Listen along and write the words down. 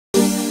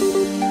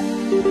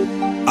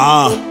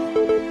Yeah,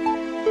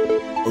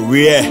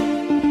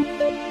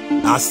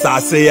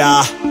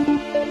 Asasia,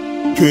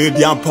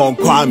 Kadian Pon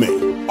Kwame,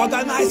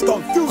 Organized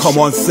confusion.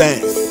 Common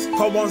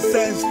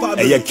sense,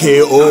 Family.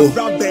 KO,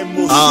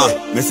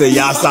 Mr.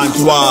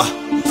 Yasantua,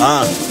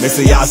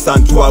 Mr.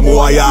 Yasantua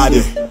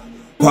Moayade,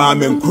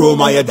 Kwame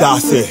Nkrumah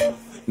Yadase,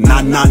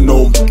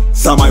 Nanano,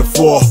 Samai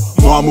 4,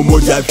 Mamu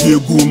Moja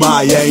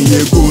Guma,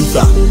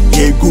 Yeguza,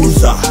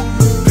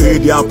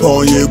 Kadian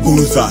Pon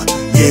Yeguza,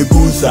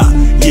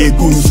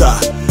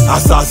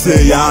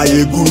 Asasia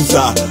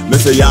Yeguza,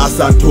 Mr.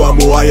 Yasantua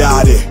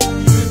Moayade,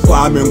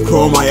 Kwame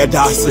Nkrumah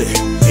Yadase,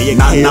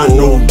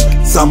 Nanano,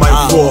 Samai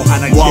 4,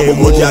 Mamu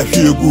Moja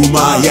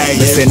Guma,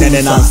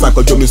 Mr.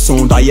 Nansako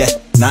Jomisonda,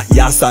 na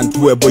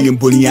Yasantua Boyim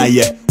Bunia,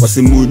 was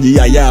a moody,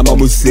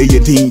 Mamu say a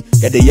ding,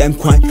 at the young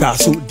Kwan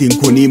Castle,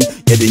 Dinkonim,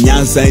 at the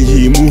Yansan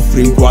Yimu,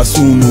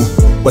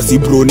 Frinquasumu. Wasi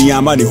broni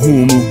amani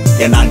humu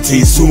ya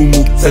nanti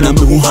sumu sana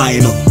mbu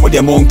haino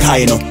wode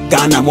monkaino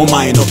Ghana mo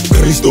maino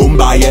Kristo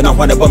mbaye na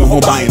wane bama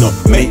hobaino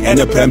me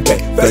ene prempe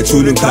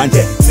fetulun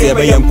kante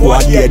sebe ye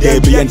mpoa ye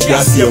debi ye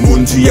ntiasi ye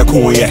munti ye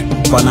konye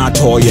kwana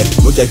toye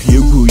moja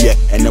higuye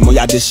ene mo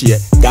ya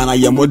deshie Ghana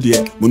ye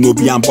modie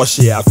munobi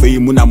amboshe afei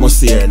muna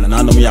mose na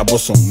nanom ya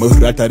bosom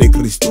mehratare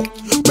Kristo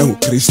mehu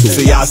Kristo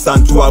se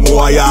Yasantua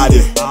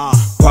Moayade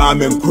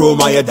Kwame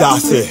Nkrumah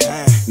Yadase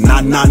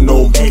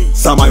Nanano,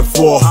 Samai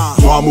 4,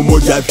 Mamu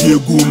Moja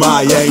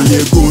Guma,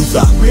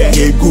 Yeguza,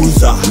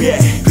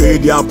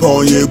 Kadian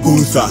Pon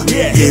Yeguza,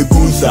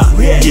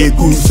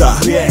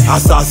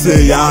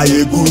 Asasia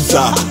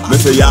Yeguza,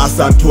 Mr.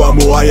 Yasantua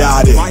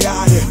Moayade,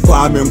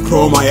 Kwame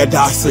Nkrumah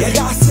Yadase,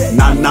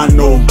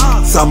 Nanano,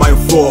 Samai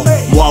 4,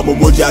 Mamu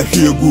Moja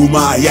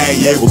Guma,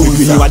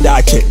 Yeguza.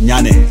 Wadake,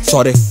 Nyane,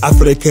 sorry,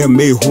 Africa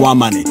me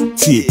huamane,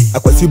 T,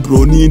 Akwasi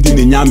Broni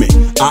Dini Nyame,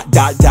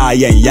 da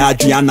yen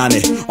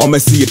Yadrianane,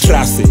 see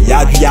trust,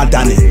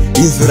 Yadane,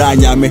 Israel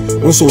Yame,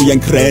 also young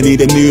cranny,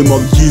 the name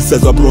of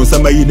Jesus or Bron,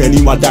 somebody in any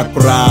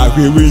Madakra,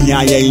 we will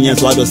yan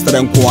swallow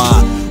strength.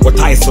 What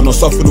I saw no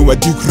suffering with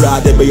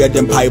Dukra, the Bay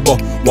and Piper,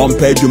 one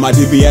page you might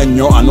be in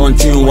your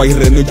anointing, why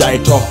you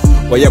talk,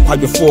 where you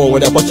quite before,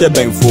 what I watch your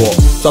bank for.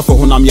 Suffer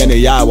when I'm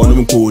ya, one of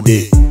them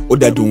day.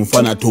 Oda dun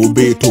fana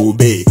tobe,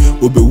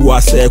 Obe who I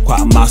say,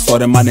 quite my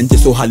sort of man and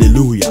just so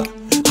hallelujah,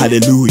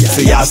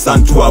 say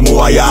Yasantua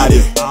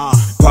Moayade.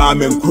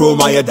 Kwame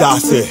Nkrumah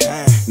Yadase,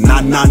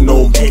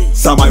 Nanano,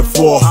 Samai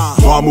 4,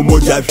 Mamu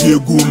Moja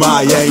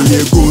Guma,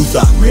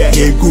 Yeguza,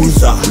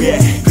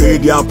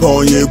 Kadian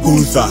Pon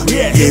Yeguza,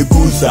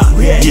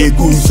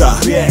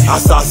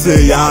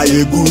 Asasia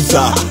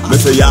Yeguza,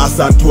 Mr.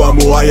 Yasantua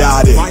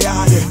Moayade,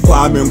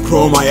 Kwame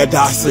Nkrumah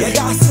Yadase,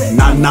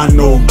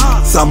 Nanano,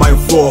 Samai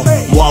 4,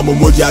 Mamu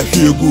Moja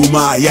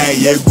Guma,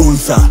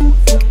 Yeguza.